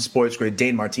on Sports Grid.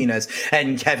 Dane Martinez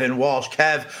and Kevin Walsh.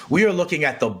 Kev, we are looking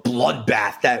at the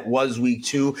bloodbath that was week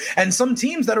 2 and some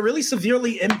teams that are really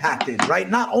severely impacted,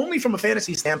 right? Not only from a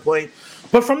fantasy standpoint,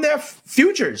 but from their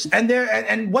futures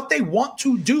and what they want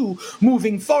to do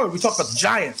moving forward. We talk about the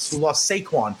Giants, who lost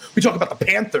Saquon. We talk about the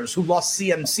Panthers, who lost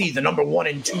CMC, the number 1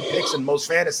 and 2 picks in most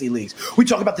fantasy leagues. We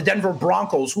talk about the Denver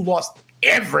Broncos, who lost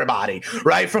everybody,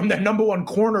 right? From their number 1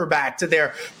 cornerback to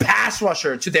their pass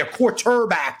rusher, to their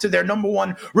quarterback, to their number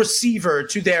 1 receiver,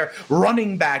 to their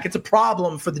running back. It's a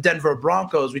problem for the Denver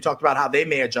Broncos. We talked about how they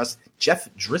may adjust. Jeff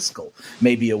Driscoll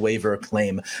may be a waiver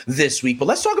claim this week. But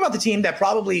let's talk about the team that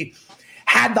probably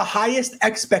had the highest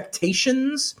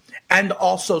expectations and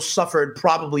also suffered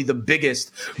probably the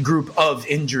biggest group of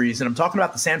injuries. And I'm talking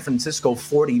about the San Francisco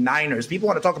 49ers. People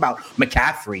want to talk about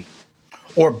McCaffrey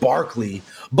or Barkley,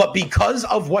 but because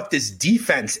of what this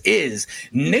defense is,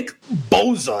 Nick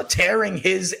Bosa tearing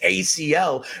his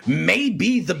ACL may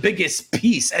be the biggest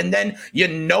piece. And then you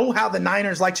know how the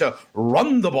Niners like to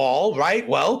run the ball, right?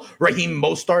 Well, Raheem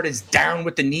Mostert is down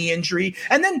with the knee injury.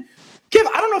 And then, Kev,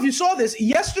 I don't know if you saw this.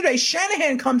 Yesterday,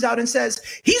 Shanahan comes out and says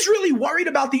he's really worried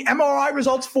about the MRI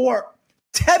results for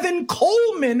Tevin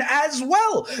Coleman as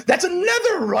well. That's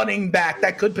another running back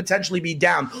that could potentially be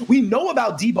down. We know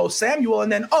about Deebo Samuel, and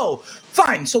then,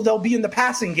 fine, so they'll be in the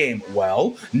passing game.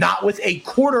 Well, not with a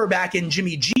quarterback in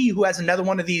Jimmy G, who has another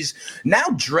one of these now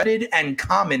dreaded and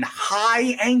common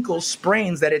high ankle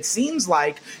sprains that it seems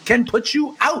like can put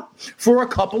you out for a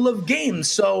couple of games.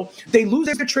 So they lose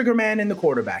their trigger man in the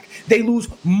quarterback. They lose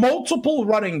multiple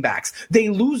running backs. They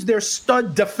lose their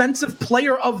stud defensive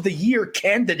player of the year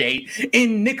candidate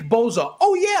in Nick Bosa.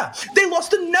 Oh, yeah, they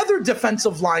lost another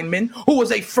defensive lineman who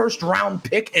was a first-round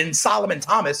pick in Solomon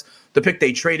Thomas, the pick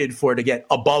they traded for to get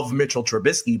above Mitchell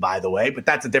Trubisky, by the way, but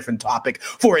that's a different topic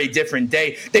for a different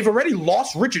day. They've already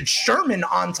lost Richard Sherman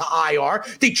onto IR.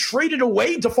 They traded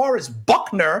away DeForest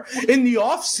Buckner in the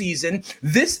offseason.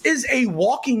 This is a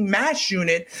walking mash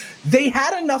unit. They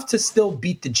had enough to still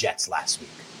beat the Jets last week,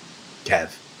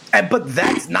 Kev. But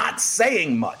that's not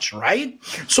saying much, right?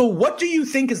 So what do you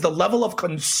think is the level of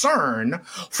concern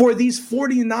for these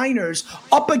 49ers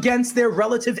up against their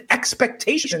relative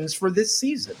expectations for this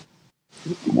season?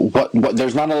 What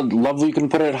there's not a level you can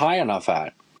put it high enough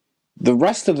at. The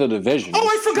rest of the division. Oh,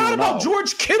 I forgot about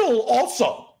George Kittle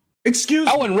also. Excuse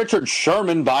me. Oh, and Richard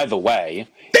Sherman, by the way.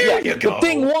 There you go. The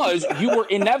thing was, you were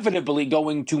inevitably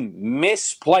going to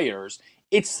miss players.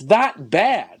 It's that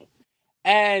bad.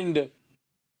 And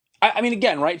I mean,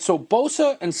 again, right? So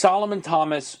Bosa and Solomon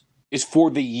Thomas is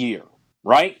for the year,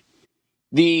 right?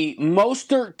 The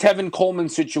Mostert Tevin Coleman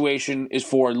situation is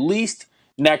for at least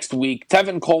next week.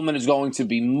 Tevin Coleman is going to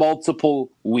be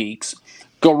multiple weeks.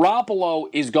 Garoppolo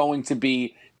is going to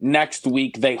be next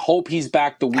week. They hope he's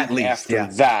back the week after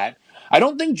that. I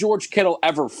don't think George Kittle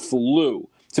ever flew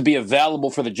to be available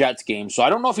for the Jets game, so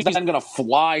I don't know if he's then going to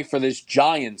fly for this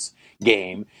Giants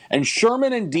game. And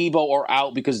Sherman and Deebo are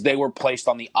out because they were placed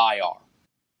on the IR.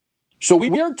 So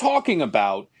we are talking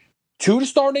about 2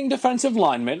 starting defensive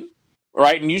linemen,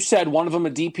 right? And you said one of them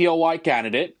a DPOY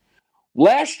candidate.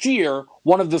 Last year,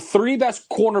 one of the 3 best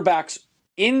cornerbacks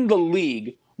in the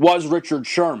league was Richard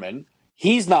Sherman.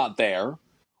 He's not there.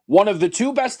 One of the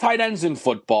 2 best tight ends in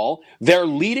football, their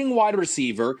leading wide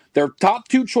receiver, their top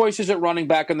 2 choices at running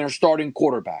back, and their starting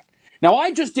quarterback. Now,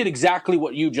 I just did exactly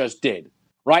what you just did,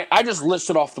 right? I just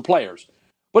listed off the players.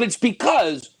 But it's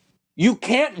because you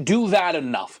can't do that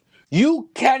enough. You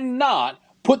cannot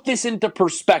put this into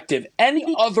perspective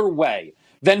any other way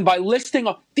than by listing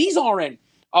off. These aren't,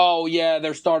 oh, yeah,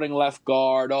 they're starting left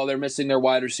guard. Oh, they're missing their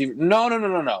wide receiver.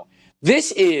 No.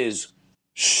 This is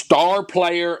star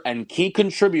player and key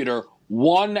contributor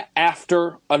one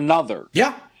after another.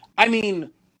 Yeah. I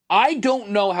mean, I don't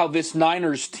know how this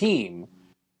Niners team,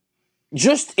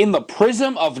 just in the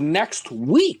prism of next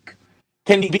week,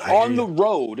 can be on the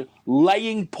road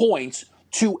laying points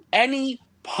to any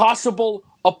possible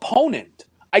opponent.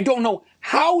 I don't know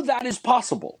how that is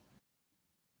possible.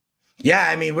 Yeah,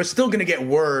 I mean, we're still going to get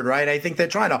word, right? I think they're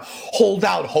trying to hold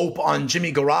out hope on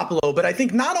Jimmy Garoppolo, but I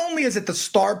think not only is it the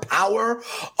star power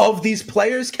of these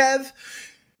players, Kev,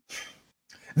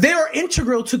 they are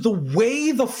integral to the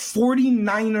way the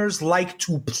 49ers like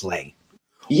to play.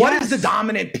 Yes. What is the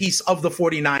dominant piece of the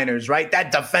 49ers, right?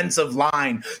 That defensive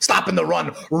line, stopping the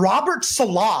run. Robert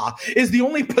Saleh is the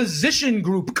only position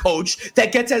group coach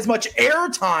that gets as much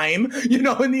airtime,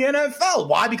 in the NFL.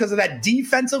 Why? Because of that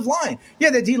defensive line. Yeah,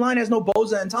 the D-line has no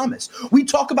Bosa and Thomas. We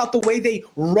talk about the way they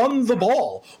run the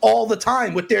ball all the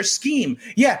time with their scheme.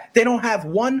 Yeah, they don't have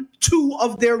 1, 2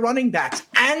 of their running backs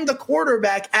and the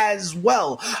quarterback as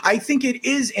well. I think it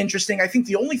is interesting. I think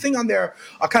the only thing on their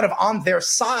kind of on their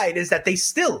side is that they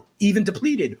still, even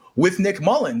depleted with Nick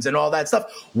Mullins and all that stuff,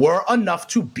 were enough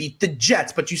to beat the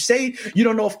Jets. But you say you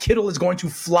don't know if Kittle is going to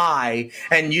fly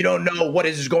and you don't know what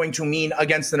it is going to mean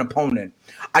against an opponent.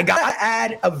 I got to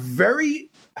add a very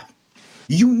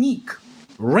unique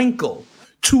wrinkle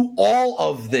to all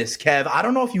of this, Kev. I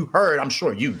don't know if you heard, I'm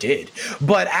sure you did,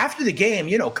 but after the game,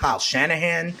 Kyle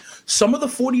Shanahan, some of the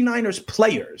 49ers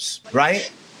players,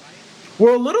 right,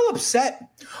 were a little upset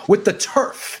with the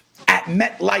turf at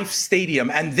MetLife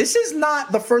Stadium. And this is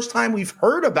not the first time we've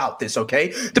heard about this,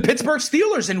 okay? The Pittsburgh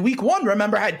Steelers in week 1,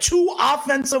 remember, had 2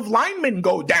 offensive linemen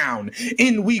go down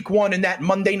in week 1 in that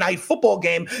Monday Night Football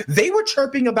game. They were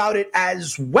chirping about it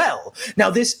as well. Now,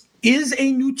 this is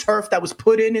a new turf that was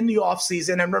put in the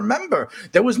offseason. And remember,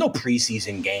 there was no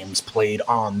preseason games played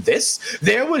on this.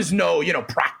 There was no,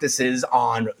 practices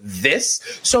on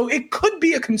this. So it could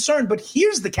be a concern, but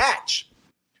here's the catch.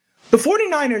 The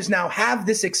 49ers now have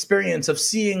this experience of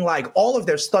seeing all of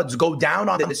their studs go down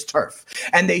on this turf,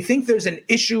 and they think there's an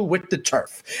issue with the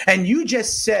turf. And you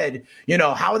just said,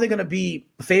 how are they going to be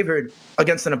favored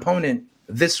against an opponent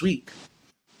this week?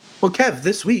 Well, Kev,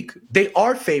 this week they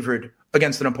are favored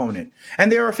against an opponent, and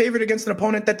they are favored against an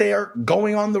opponent that they are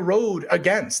going on the road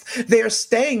against. They're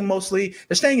staying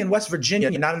in West Virginia,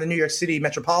 not in the New York City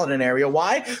metropolitan area.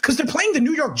 Why? Because they're playing the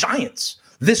New York Giants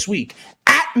this week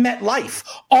at MetLife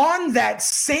on that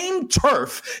same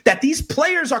turf that these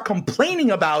players are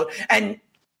complaining about and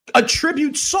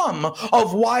attribute some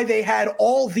of why they had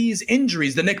all these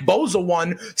injuries, the Nick Bosa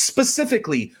one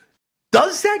specifically.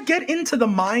 Does that get into the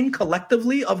mind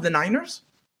collectively of the Niners?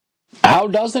 How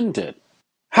doesn't it?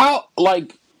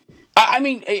 I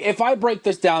mean, if I break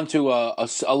this down to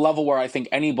a level where I think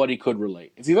anybody could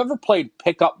relate, if you've ever played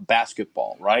pickup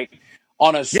basketball, right?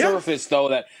 On a surface, though,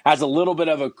 that has a little bit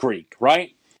of a creak,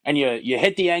 right? And you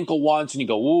hit the ankle once and you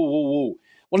go, woo, woo, woo.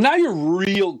 Well, now you're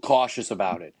real cautious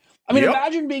about it. I mean,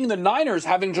 imagine being the Niners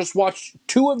having just watched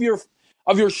 2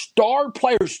 of your star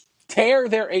players tear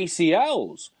their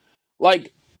ACLs.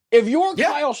 If you're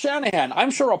Kyle Shanahan,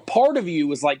 I'm sure a part of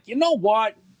you is like, you know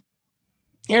what?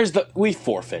 We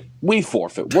forfeit. We're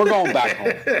going back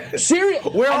home.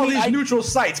 Seriously. Where are all these neutral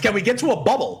sites? Can we get to a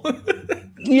bubble?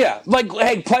 Yeah.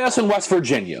 Hey, play us in West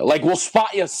Virginia. We'll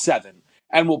spot you 7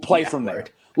 and we'll play from there.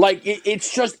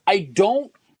 It's just, I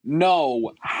don't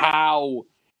know how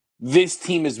this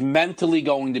team is mentally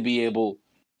going to be able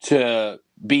to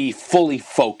be fully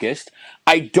focused.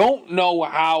 I don't know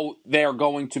how they're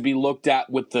going to be looked at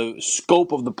with the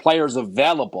scope of the players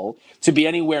available to be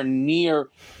anywhere near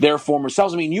their former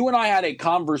selves. I mean, you and I had a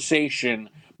conversation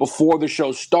before the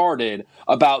show started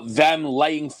about them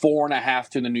laying 4.5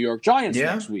 to the New York Giants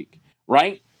next week,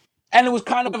 right? And it was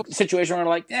kind of a situation where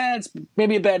we're like, it's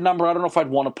maybe a bad number. I don't know if I'd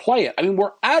want to play it. I mean,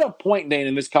 we're at a point, Dane,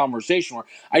 in this conversation where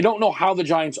I don't know how the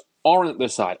Giants aren't at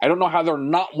this side. I don't know how they're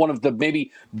not one of the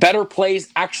maybe better plays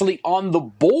actually on the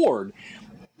board.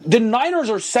 The Niners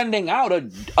are sending out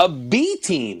a B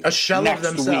team. A shell of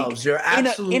themselves. You're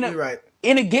absolutely right.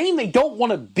 In a game they don't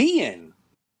want to be in.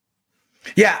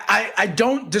 Yeah, I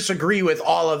don't disagree with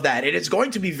all of that. It is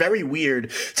going to be very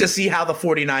weird to see how the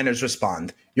 49ers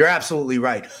respond. You're absolutely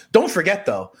right. Don't forget,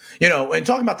 though, and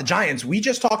talking about the Giants, we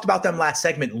just talked about them last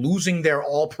segment, losing their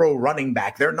all-pro running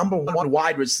back, their number one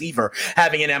wide receiver,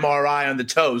 having an MRI on the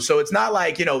toe. So it's not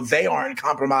like, they aren't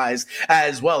compromised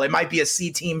as well. It might be a C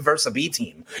team versus a B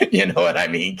team. You know what I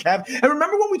mean, Kev? And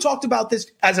remember when we talked about this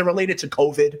as it related to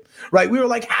COVID, right? We were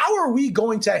like, how are we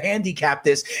going to handicap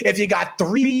this if you got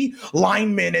 3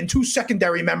 linemen and 2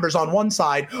 secondary members on one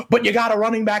side, but you got a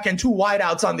running back and 2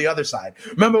 wideouts on the other side?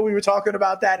 Remember we were talking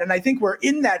about that? And I think we're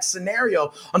in that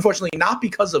scenario, unfortunately, not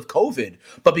because of COVID,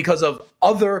 but because of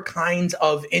other kinds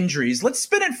of injuries. Let's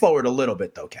spin it forward a little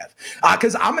bit, though, Kev,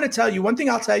 because I'm going to tell you, one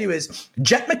thing I'll tell you is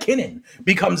Jet McKinnon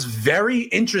becomes very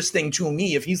interesting to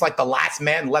me if he's like the last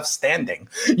man left standing,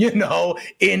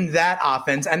 in that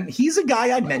offense. And he's a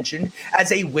guy I mentioned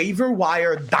as a waiver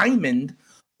wire diamond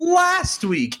last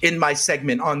week in my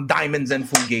segment on diamonds and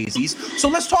fugazis. So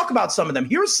let's talk about some of them.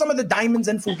 Here's some of the diamonds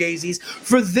and fugazis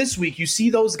for this week. You see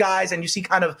those guys and you see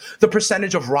kind of the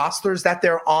percentage of rosters that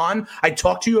they're on. I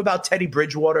talked to you about Teddy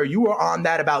Bridgewater. You were on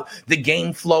that about the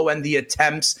game flow and the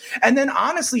attempts. And then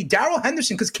honestly, Darrell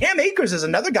Henderson, because Cam Akers is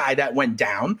another guy that went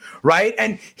down, right?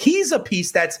 And he's a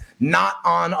piece that's not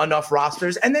on enough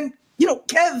rosters. And then,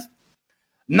 Kev,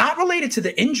 not related to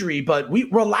the injury, but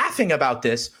we're laughing about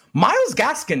this. Myles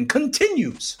Gaskin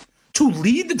continues to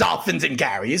lead the Dolphins in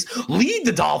carries, lead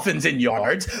the Dolphins in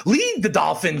yards, lead the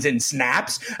Dolphins in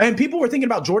snaps. And people were thinking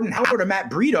about Jordan Howard or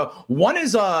Matt Breida. One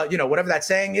is whatever that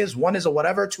saying is, one is a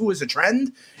whatever, 2 is a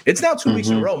trend. It's now 2 weeks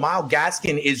in a row. Myles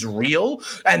Gaskin is real,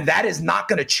 and that is not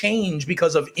going to change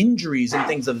because of injuries and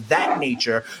things of that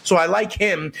nature. So I like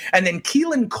him. And then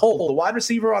Keelan Cole, the wide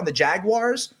receiver on the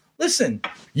Jaguars. Listen,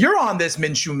 you're on this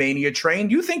Minshew Mania train.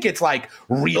 You think it's like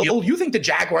real? You think the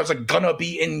Jaguars are going to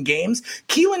be in games?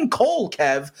 Keelan Cole,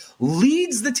 Kev,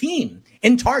 leads the team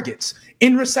in targets,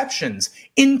 in receptions,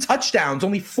 in touchdowns,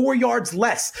 only 4 yards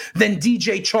less than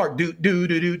DJ Chark.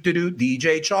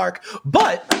 DJ Chark.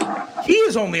 But he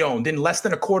is only owned in less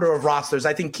than a quarter of rosters.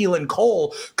 I think Keelan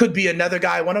Cole could be another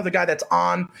guy. One other guy that's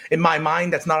on in my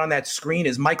mind that's not on that screen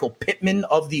is Michael Pittman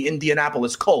of the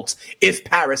Indianapolis Colts, if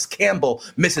Paris Campbell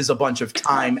misses a bunch of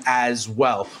time as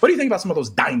well. What do you think about some of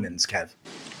those diamonds, Kev?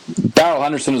 Darrell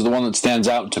Henderson is the one that stands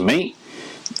out to me.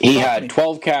 He had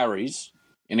 12 carries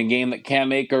in a game that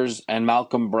Cam Akers and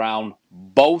Malcolm Brown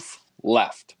both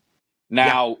left.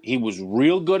 Now, he was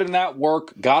real good in that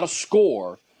work, got a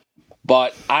score,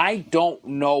 but I don't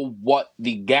know what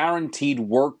the guaranteed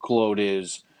workload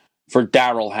is for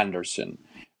Darrell Henderson.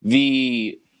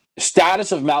 The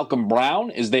status of Malcolm Brown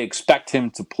is they expect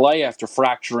him to play after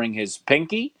fracturing his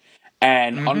pinky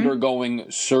and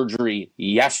undergoing surgery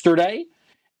yesterday.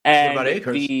 And what about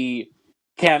Akers? The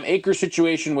Cam Akers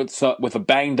situation with a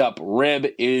banged-up rib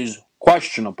is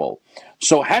questionable.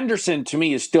 So Henderson, to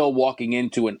me, is still walking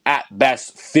into an, at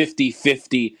best,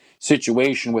 50-50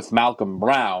 situation with Malcolm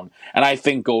Brown, and I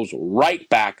think goes right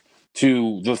back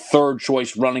to the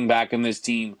third-choice running back in this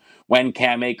team when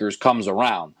Cam Akers comes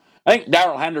around. I think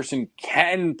Darrell Henderson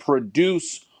can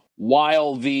produce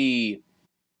while the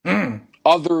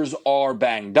others are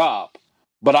banged up,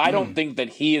 but I don't think that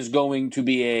he is going to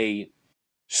be a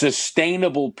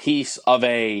sustainable piece of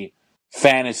a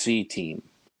fantasy team.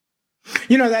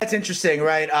 That's interesting,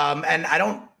 right? And I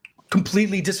don't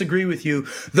completely disagree with you.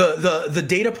 The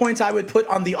data points I would put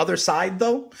on the other side,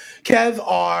 though, Kev,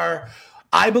 are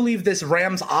I believe this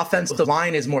Rams offensive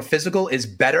line is more physical, is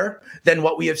better than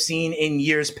what we have seen in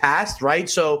years past, right?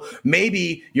 So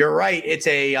maybe you're right. It's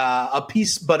a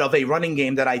piece, but of a running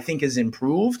game that I think is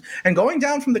improved. And going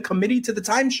down from the committee to the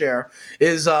timeshare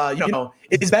is,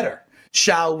 is better,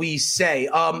 shall we say.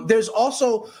 There's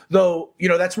also, though,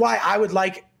 that's why I would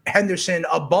like Henderson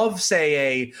above,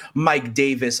 say, a Mike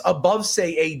Davis, above,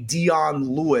 say, a Dion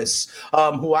Lewis,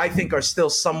 who I think are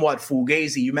still somewhat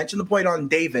fugazi. You mentioned the point on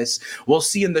Davis. We'll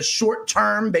see in the short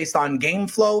term, based on game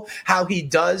flow, how he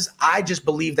does. I just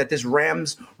believe that this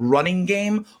Rams running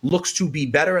game looks to be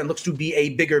better and looks to be a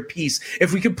bigger piece.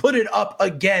 If we could put it up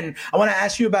again, I want to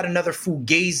ask you about another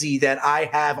fugazi that I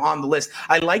have on the list.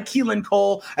 I like Keelan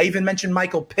Cole. I even mentioned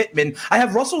Michael Pittman. I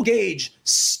have Russell Gage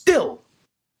still,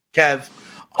 Kev,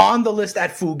 on the list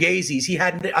at fugazis. He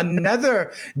had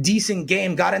another decent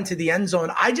game, got into the end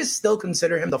zone. I just still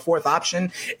consider him the fourth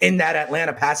option in that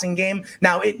Atlanta passing game.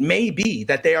 Now, it may be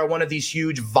that they are one of these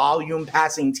huge volume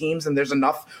passing teams and there's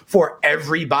enough for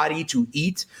everybody to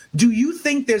eat. Do you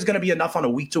think there's going to be enough on a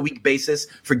week-to-week basis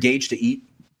for Gage to eat?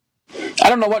 I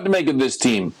don't know what to make of this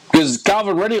team because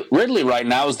Calvin Ridley right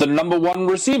now is the number one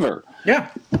receiver. Yeah.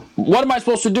 What am I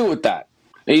supposed to do with that?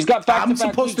 He's got I'm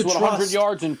back-to-back supposed weeks to with 100 trust.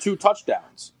 yards and 2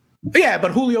 touchdowns. Yeah, but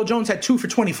Julio Jones had 2 for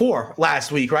 24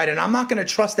 last week, right? And I'm not going to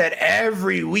trust that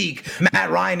every week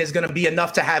Matt Ryan is going to be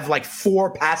enough to have like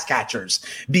 4 pass catchers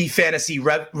be fantasy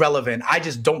relevant. I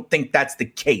just don't think that's the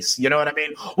case. You know what I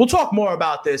mean? We'll talk more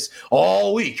about this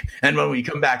all week and when we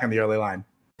come back on the early line.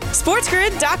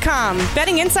 SportsGrid.com.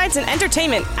 Betting insights and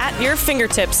entertainment at your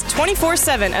fingertips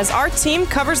 24/7 as our team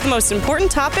covers the most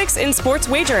important topics in sports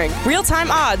wagering.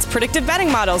 Real-time odds, predictive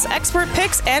betting models, expert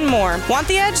picks, and more. Want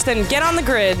the edge? Then get on the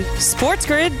grid.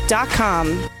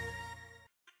 SportsGrid.com.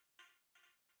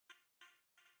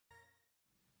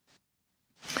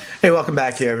 Hey, welcome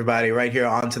back here, everybody. Right here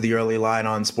onto the early line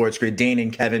on Sports Grid. Dane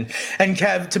and Kevin. And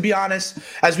Kev, to be honest,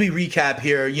 as we recap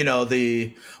here, you know,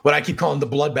 what I keep calling the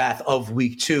bloodbath of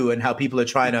week 2 and how people are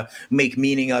trying to make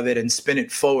meaning of it and spin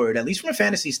it forward, at least from a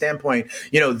fantasy standpoint,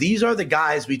 you know, these are the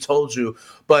guys we told you.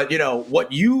 But, you know,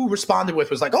 what you responded with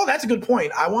was like, oh, that's a good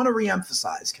point. I want to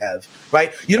reemphasize, Kev,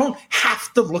 right? You don't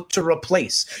have to look to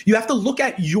replace. You have to look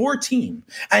at your team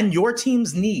and your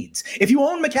team's needs. If you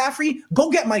own McCaffrey, go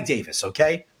get Mike Davis,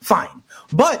 okay? Fine.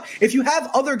 But if you have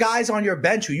other guys on your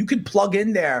bench who you could plug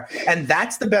in there, and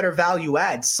that's the better value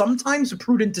add, sometimes a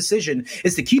prudent decision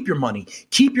is to keep your money,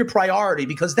 keep your priority,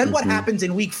 because then what happens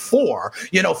in week 4,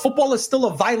 you know, football is still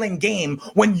a violent game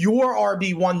when your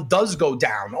RB1 does go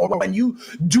down or when you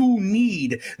do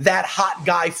need that hot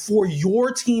guy for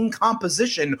your team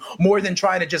composition more than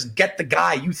trying to just get the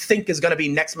guy you think is going to be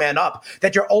next man up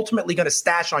that you're ultimately going to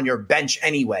stash on your bench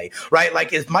anyway, right?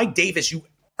 Like if Mike Davis, you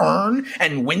earn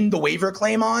and win the waiver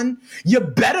claim on, you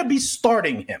better be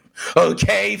starting him,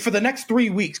 okay, for the next 3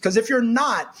 weeks. Because if you're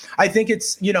not, I think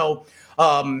it's, you know,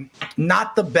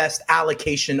 not the best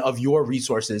allocation of your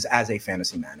resources as a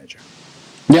fantasy manager.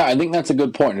 Yeah, I think that's a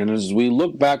good point. And as we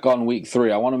look back on week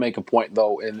 3, I want to make a point,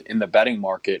 though, in the betting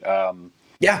market.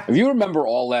 Yeah. If you remember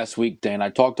all last week, Dan, I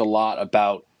talked a lot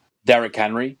about Derrick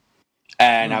Henry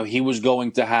and how he was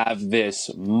going to have this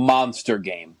monster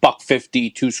game,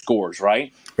 $150, 2 scores,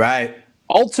 right? Right.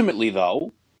 Ultimately,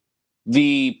 though,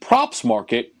 the props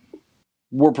market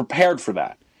were prepared for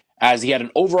that, as he had an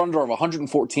over-under of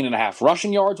 114.5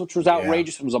 rushing yards, which was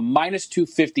outrageous. It was a minus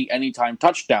 250 anytime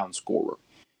touchdown scorer.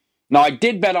 Now, I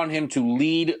did bet on him to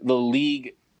lead the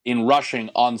league in rushing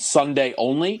on Sunday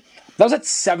only. That was at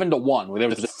 7-1, where there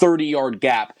was a 30-yard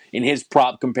gap in his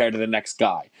prop compared to the next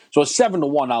guy. So a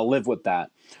 7-1, I'll live with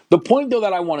that. The point, though,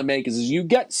 that I want to make is you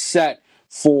get set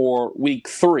for week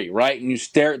 3, right? And you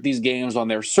stare at these games on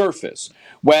their surface.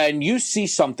 When you see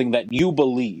something that you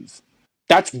believe,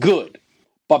 that's good.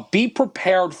 But be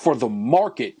prepared for the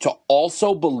market to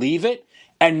also believe it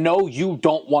and know you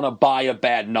don't want to buy a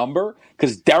bad number,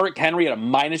 because Derrick Henry at a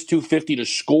minus 250 to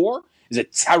score is a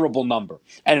terrible number.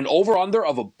 And an over-under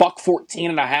of a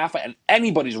 $114.5 and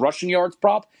anybody's rushing yards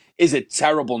prop is a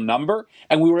terrible number.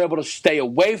 And we were able to stay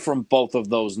away from both of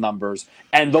those numbers,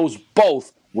 and those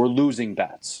both were losing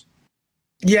bets.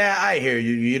 Yeah, I hear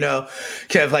you. You know,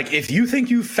 Kev, like if you think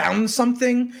you found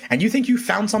something and you think you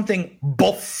found something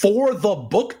before the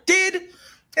book did,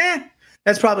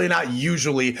 that's probably not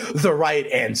usually the right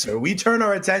answer. We turn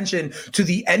our attention to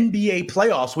the NBA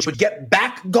playoffs, which would get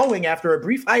back going after a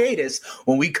brief hiatus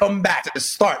when we come back to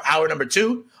start hour number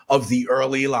 2 of the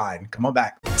early line. Come on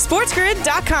back.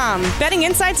 SportsGrid.com. Betting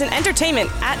insights and entertainment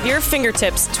at your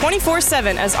fingertips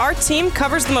 24/7 as our team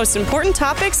covers the most important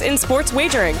topics in sports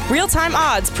wagering. Real-time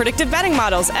odds, predictive betting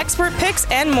models, expert picks,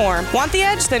 and more. Want the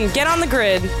edge? Then get on the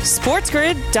grid.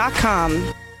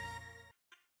 SportsGrid.com.